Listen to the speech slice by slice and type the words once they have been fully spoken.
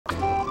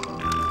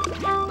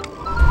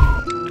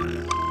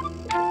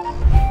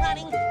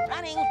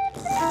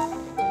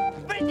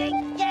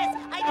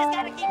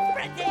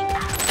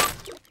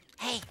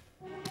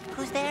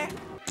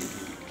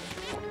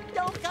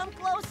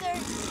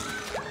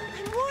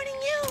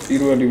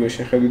პირველივე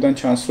შეხედვიდან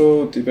ჩანს,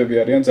 რომ ტიპები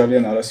არიან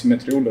ძალიან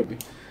არასიმეტრიულები.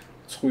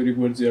 ცხვირი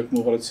გვერდზე აქვს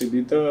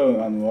მოღრაცილი და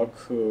ანუ აქ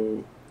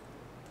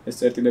ეს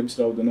წერტილების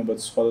რაოდენობაც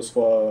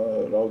სხვადასხვა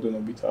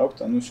რაოდენობით აქვს,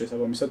 ანუ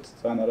შესაბამისად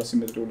თან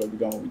არასიმეტრიულები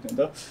გამოვიდნენ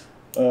და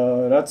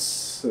რაც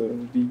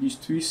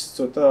რიგისთვის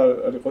ცოტა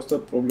არ იყოს და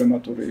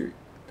პრობლემატური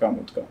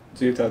გამოდგა.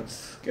 ძირითადად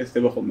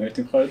კეთდება ხოლმე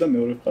ერთი მხარე და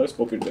მეორე მხარეს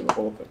კოპირდება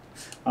ყველაფერი.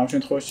 ამ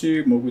შემთხვევაში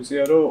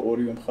მოგვიწია რომ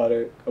ორივე მხარე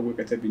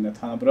გაგვეკეთებინა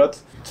თანაბრად.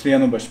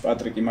 მთლიანობაში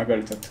პატრიკი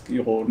მაგალითად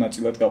იყო ორ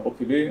ნაწილად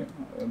გაყოფილი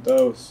და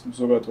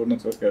ზოგადად ორ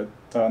ნაწილად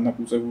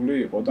განაკუწებული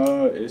იყო და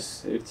ეს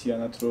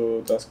ერთიანად რო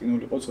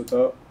დასკინულიყო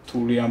ცოტა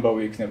რთული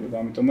ამბავი იქნებოდა.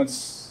 ამიტომაც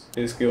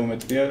ეს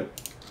გეომეტრია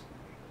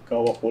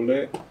გავაყოლე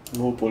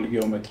low poly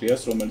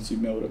გეომეტრიას, რომელიც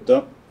იმეორებდა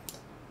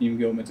იმ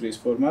გეომეტრიის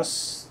ფორმას,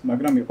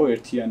 მაგრამ იყო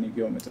ერთიანი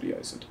გეომეტრია,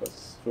 ესე ვთქვათ,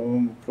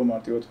 რომ უფრო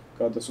მარტივად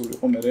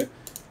გადასულიყო მერე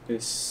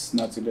ეს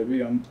ნაწილები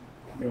ამ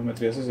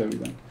გეომეტრიაზე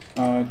ზევიდან.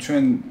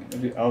 ჩვენ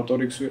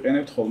ავტორიქს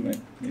ვიყენებთ ხოლმე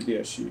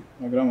იდეაში,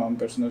 მაგრამ ამ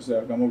პერსონაჟზე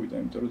არ გამოვიდა,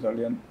 იმიტომ რომ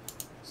ძალიან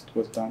ესე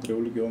ვთქვათ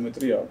დანგრეული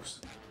გეომეტრია აქვს.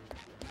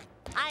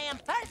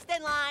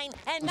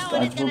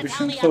 SpongeBob-ის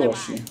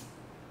შემთხვევაში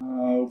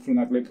უფრო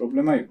ნაკლები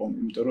პრობლემა იყო,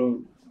 იმიტომ რომ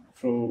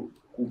უფრო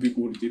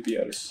კუბიკური ტიპი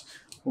არის.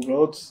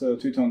 უბრალოდ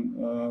თვითონ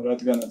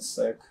რადგანაც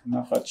აქ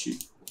ნახატში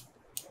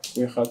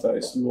ვეხატა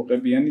ეს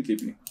ლოყებიანი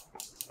ტიპი.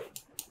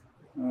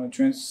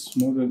 ჩვენს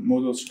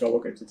მოდელში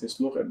გავაკეთეთ ეს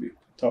ლოყები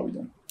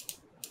თავიდან.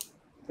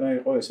 და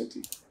იყო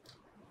ესეთი.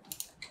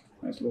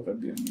 ეს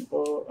ლოყებიანი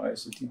იყო, აი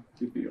ესეთი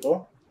ტიპი იყო.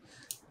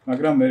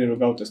 მაგრამ მე რო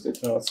გავტესტეთ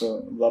რაღაცა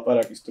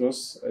ლაპარაკის დროს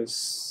ეს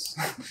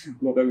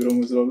ლოყები რომ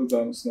მოძრაობდა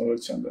ძალიან უცნაურად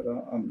ჩანდა რა.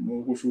 ანუ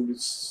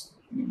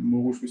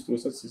მოგუშვის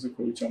დროსაც ესე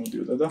ქვევით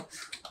ჩამოდიოდა და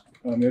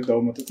მე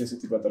დავუმატეთ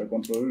ესეთი პატარა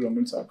კონტროლერი,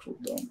 რომელიც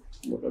აკრობდა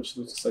ლოყებს,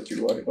 როცა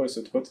საჭირო არ იყო, ესე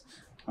ვთქვათ,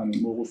 ანუ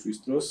მოგუშვის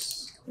დროს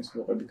ეს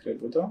ლოყები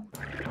ქრებოდა.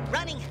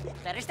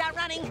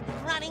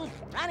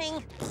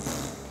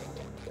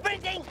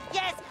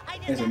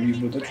 ესე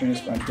მივიდა ჩვენი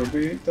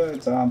SpongeBob-ი და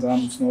ძალიან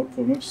უცნაურ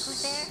ფორმებს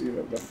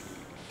იღებდა.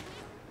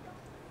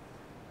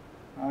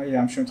 აი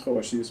ამ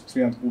შემთხვევაში ეს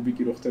ფრიანტ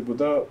კუბიკი რო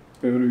ხდებოდა,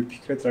 ბევრი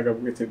ვიფიქრეთ რა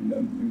გაგვეკეთებინა,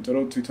 იმიტომ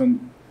რომ თვითონ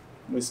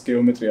ეს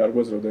გეომეტრია არ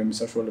გვაძლევდა იმის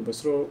საშუალებას,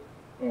 რომ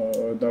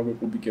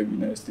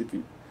დაგვეკუბიკებინა ეს ტიპი.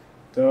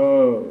 და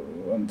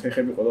ან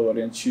ფეხები ყველა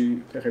ვარიანტში,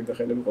 ფეხები და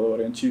ხელები ყველა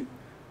ვარიანტში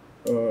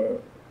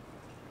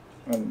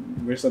ან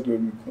ვერსად ვერ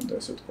მქონდა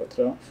ესე ვთქვათ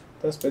რა.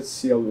 და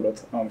სპეციალურად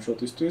ამ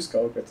შოტისთვის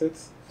გავაკეთეთ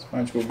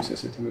SpongeBob-ის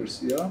ესეთი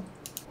ვერსია.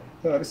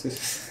 და არის ეს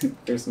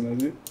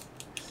პერსონაჟი,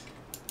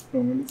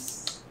 რომელიც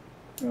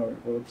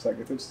ყველაფერს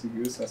აკეთებს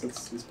იგივეს, რასაც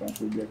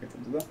SpongeBob-ი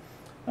აკეთებდა და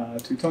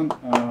თვითონ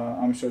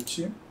ამ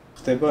შოტში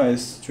ხდება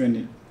ეს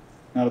ჩვენი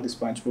ნაღდი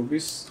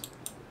SpongeBob-ის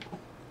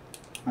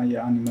აი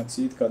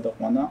ანიმაციით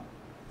გადაყვანა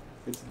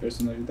ერთი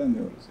პერსონაჟიდან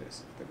მეორეზე ეს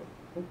ხდება.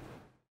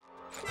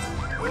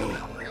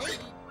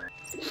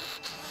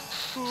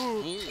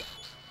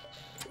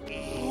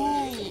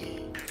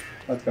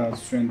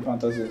 რადგანაც ჩვენ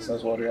ფანტაზიას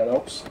საზღვარი არ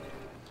აქვს,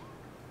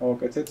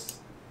 გავაკეთეთ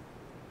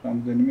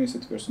რამდენიმე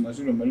ესეთი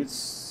პერსონაჟი, რომელიც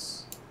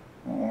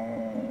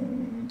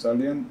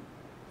ძალიან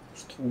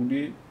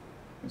რთული,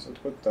 ესე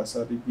ვთქვათ,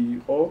 დასარიგი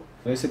იყო.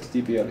 ესეთი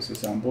ტიპი არის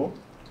ეს ამბო.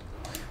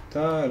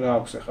 და რა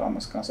აქვს ახლა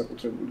ამას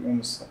განსაკუთრებული,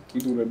 ამას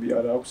კიდურები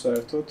არ აქვს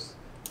საერთოდ,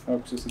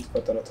 აქვს ესეთი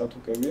პატარა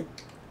თათუკები,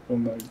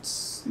 რომელიც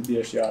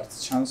იდეაში არც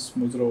ჩანს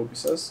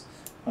მოძრაობისას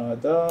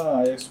და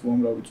აი ეს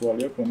უამრავი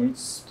ძვალი აქვს,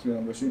 რომელიც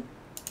თლიანობაში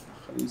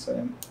ახალი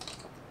საერთოდ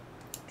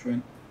ჩვენ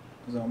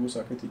ზამბოს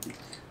აქეთ იქით.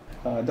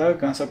 და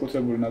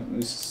განსაკუთრებული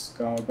ის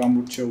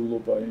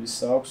გამორჩეულობა ის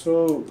აქვს,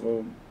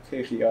 რომ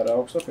ფეხი არ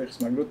აქვს და ფეხის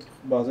მაგალითად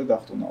ყბაზე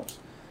დახტუნა აქვს.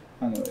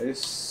 ანუ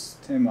ეს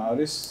თემა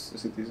არის,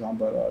 ესეთი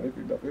ზამბარა არის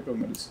პირდაპირ,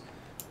 რომელიც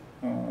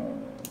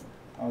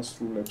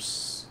ასრულებს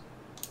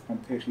ამ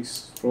ფეხის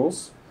როლს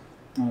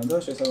და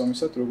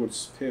შესაბამისად როგორც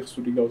ფეხს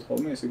უდიგავთ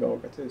ხოლმე, ესე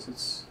გავაკეთე,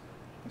 ესეც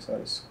ეს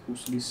არის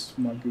უსლის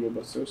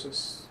მაგივრობას წევს ეს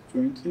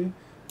ჯოინტი,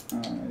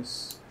 ეს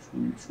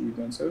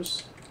შუიდან წევს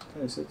და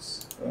ესეც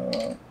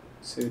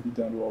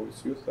სერიდან რო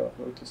ავიწიოთ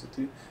დაახლოებით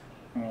ესეთი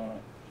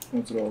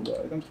მოძრაობა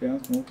არის და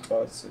მთლიანად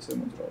მოყავს ესე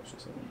მოძრაობა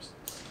შესაბამისად.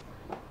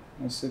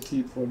 ასეთი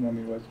ფორმა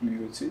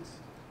მივეცით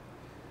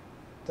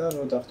და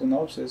რო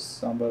დახტუნავს ეს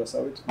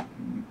ამბარასავით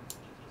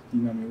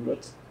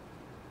დინამიურად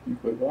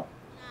იყვება.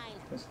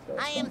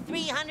 I am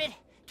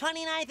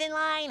 329th in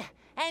line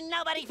and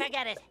nobody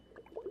forget it.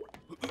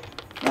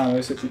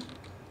 ესეთი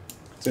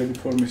ძელი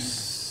ფორმის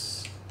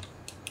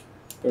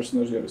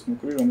პერსონაჟი არის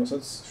ნუკრი,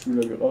 რომელსაც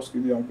შვილები ყავს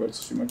კიდე ამ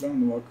კვერცხში, მაგრამ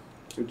ნუ აქ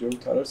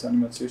ჯერჯერობით არ არის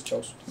ანიმაციის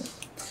ჩავსვით.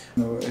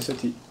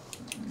 ესეთი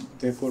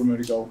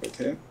დეფორმერი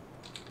გავუკეთე,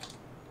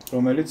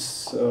 რომელიც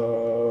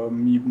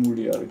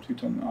მიბმული არის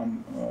თვითონ ამ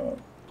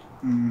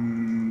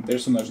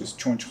პერსონაჟის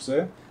ჩონჩხზე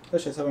და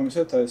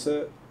შესაბამისად ესე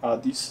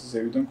ადის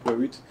ზევიდან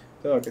ქვევით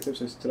და აკეთებს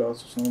ესეთ რაღაც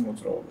უცნაურ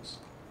მოძრაობას.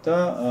 და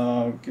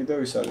კიდევ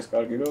ის არის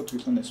კარგი, რომ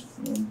თვითონ ეს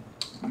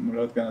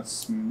რადგანაც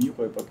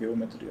მიყვება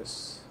გეომეტრიას,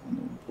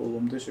 ანუ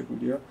ბოლომდე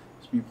შეგვიძლია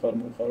ეს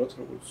მივხარ-მოვხაროთ,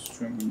 როგორც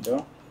ჩვენ გვინდა,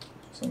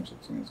 შესაბამისად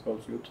წინაც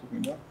გავწიოთ თუ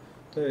გვინდა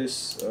და ეს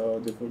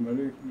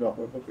დეფორმერი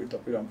გაყვება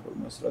პირდაპირ ამ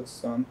ფორმას, რაც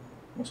ძალიან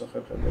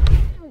მოსახერხებელია.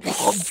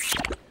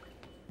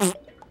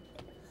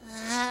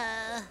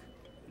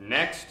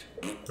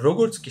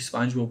 როგორც კი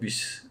SpongeBob-ის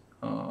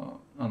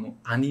ანუ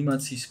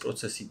ანიმაციის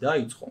პროცესი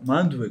დაიწყო,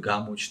 მანდვე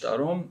გამოჩნდა,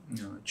 რომ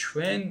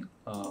ჩვენ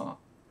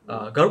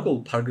გარკვეულ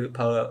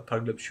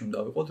ფარგლებში უნდა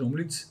ვიყოთ,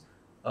 რომელიც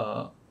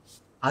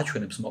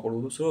აჩვენებს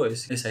მაყურებელს, რომ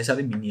ეს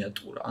არის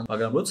მინიატურა.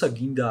 მაგრამ როცა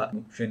გინდა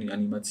შენი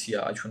ანიმაცია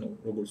აჩვენო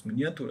როგორც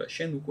მინიატურა,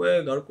 შენ უკვე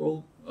გარკვეულ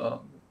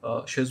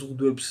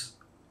შეზღუდვებს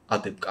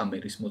ადებ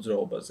კამერის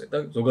მოძრაობაზე და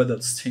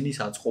ზოგადად სცენის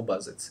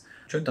აწყობაზეც.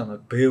 ჩვენთან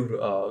ბევრ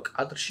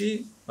კადრში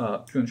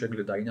ჩვენ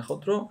შეგვიძლია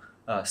დაინახოთ, რომ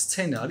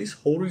სცენა არის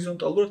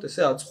ჰორიზონტალურად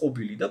ესე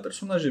აწყობილი და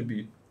პერსონაჟები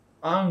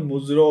ან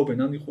მოძრაობენ,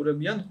 ან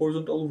იყურებიან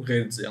ჰორიზონტალურ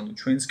ღერძზე, ანუ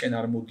ჩვენსკენ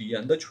არ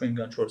მოდიან და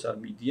ჩვენგან შორს არ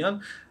მიდიან.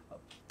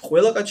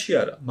 ყველა კადრში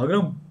არა,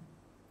 მაგრამ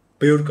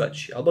ბევრ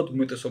კადრში, ალბათ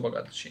უმეტესობა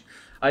კადრში.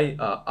 აი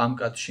ამ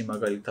კადრში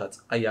მაგალითად,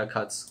 აი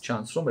აქაც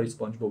ჩანს, რომ ეს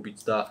SpongeBob-იც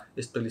და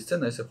ეს მთელი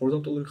სცენა ესე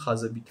ჰორიზონტალური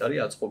ხაზებით არის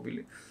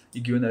აწყობილი.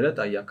 იგივენაირად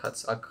აი აქაც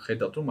აქ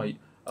ხედავთ, რომ აი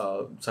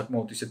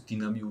საკმაოდ ისე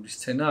დინამიური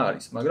სცენა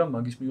არის, მაგრამ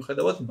მაგის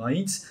მიუხედავად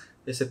მაინც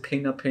ესე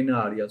ფენა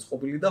არის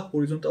აწყობილი და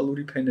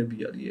ჰორიზონტალური ფენები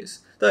არის ეს.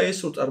 და ეს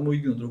რო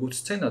წარმოიდგინოთ როგორც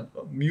სცენა,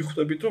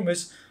 მივხვდებით რომ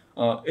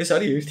ეს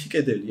არის ერთი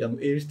კედელი, ანუ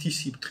ერთი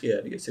სიბრტყე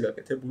არის ესე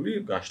გაკეთებული,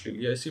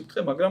 გაშლილია ეს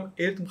სიბრტყე, მაგრამ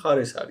ერთ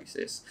მხარეს არის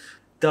ეს.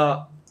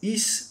 და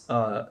ის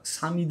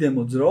 3D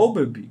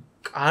მოძრაობები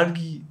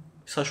კარგი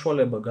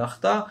საშუალება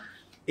გახდა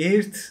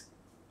ერთ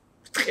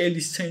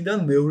ბრტყელი სცენიდან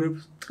მეორე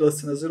ბრტყელ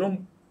სცენაზე რომ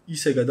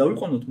ისე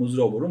გადავიყვანოთ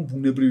მოძრაობა რომ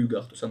ბუნებრივი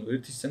გახდოს, ანუ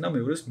ერთი სცენა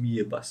მეორეს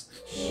მიებას.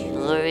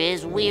 Sure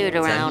is weird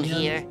around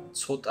here.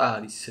 ცოტა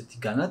არის ესეთი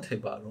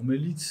განათება,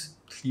 რომელიც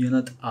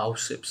მთლიანად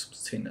ავსებს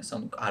სცენას,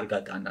 ანუ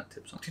კარგად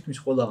ანათებს. თითქმის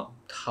ყველა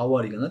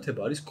მთავარი განათება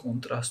არის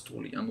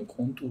კონტრასტული, ანუ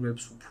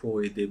კონტურებს უფრო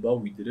ედება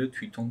ვიდრე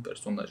თვითონ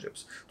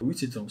პერსონაჟებს.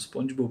 ვიცით რომ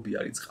SpongeBob-ი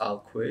არის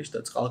წყალქვეშ და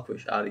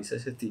წყალქვეშ არის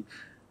ესეთი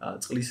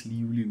წყლის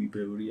ლივლივი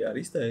ბევრი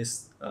არის და ეს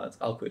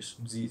წყალქვეშ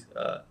მზის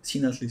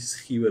სინათლის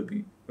სხივები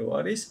რო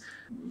არის,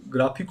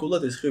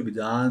 გრაფიკულად ეს სხივები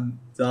ძალიან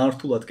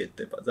რთულად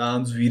კეთდება,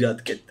 ძალიან ძვირად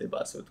კეთდება,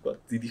 ასე ვთქვათ,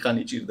 დიდი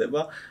ხანი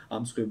ჭირდება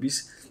ამ სხივების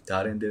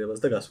დარენდერებას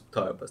და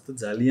გასუფთავებას და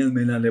ძალიან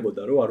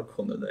მენალებოდა რომ არ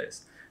გქონოდა ეს.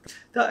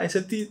 და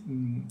ესეთი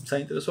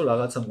საინტერესო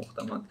რაღაცა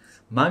მოხდა მან.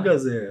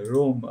 მაგაზე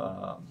რომ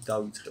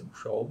დავიწყე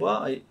მუშაობა,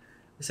 აი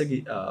ესე იგი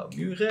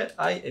მივიღე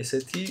აი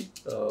ესეთი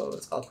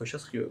წყალქვეშა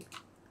სხივები.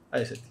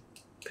 აი ესეთი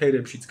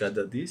ფერებშიც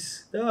გადადის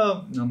და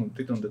ანუ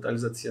თვითონ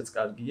დეტალიზაციაც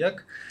კარგი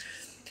აქვს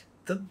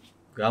და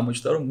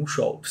გამოჩნდა რომ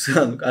მუშაობს,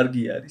 ანუ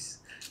კარგი არის.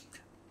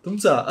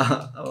 თუმცა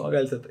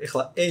მაგალითად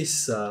ეხლა ეს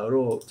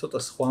რო ცოტა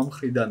სხვა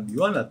მხრიდან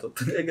მივანათოთ,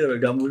 ეგრევე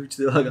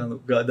გამოიჩნდება, ანუ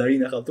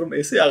დაინახავთ რომ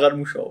ესე აღარ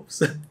მუშაობს.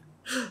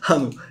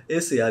 ანუ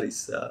ესე არის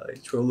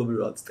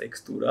ჩვეულებრივად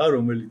ტექსტურა,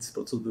 რომელიც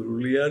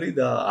პროცედურული არის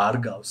და არ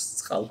გავს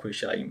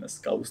წყალქვეშა იმას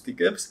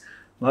გაუსტიკებს,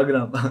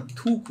 მაგრამ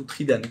თუ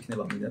კუთხიდან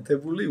იქნება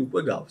მინათებული,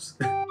 უკვე გავს.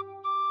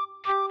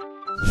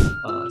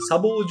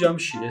 საბოლოო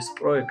ჯამში ეს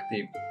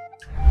პროექტი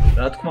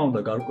რა თქმა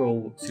უნდა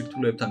გარკვეულ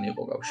სირთულეებთან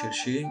იყო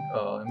კავშირში,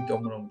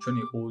 იმიტომ რომ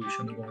ჩვენი ყოველი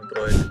შემდგომი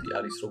პროექტი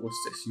არის როგორც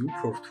წესი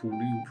უფრო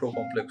რთული, უფრო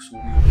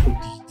კომპლექსური, უფრო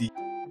დიდი.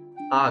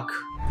 აქ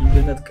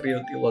იმდენად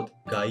კრეატიულად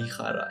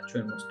გაიხარა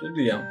ჩვენმა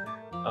სტუდიამ,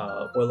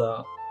 ყველა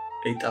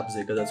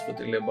ეტაპზე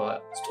გადაწყვეტილება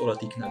სწორად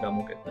იქნა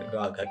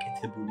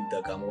გაკეთებული და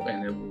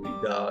გამოყენებული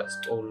და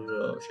სწორ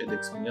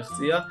შედეგს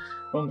მიაღწია,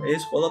 რომ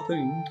ეს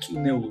ყველაფერი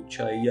უმკინებლად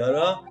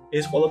ჩაიარა,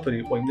 ეს ყველაფერი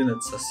იყო იმდენად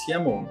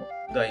სასიამოვნო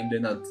და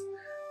იმდენად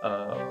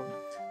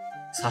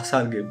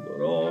სასარგებლო,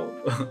 რომ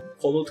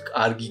მხოლოდ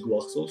კარგი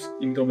გვახსოვს,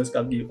 იმიტომ რომ ეს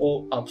კარგი იყო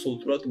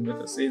აბსოლუტურად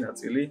უმეტესი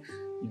ნაწილი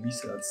იმის,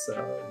 რაც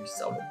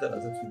ვისწავლეთ და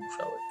რაზეც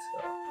ვიმუშავეთ.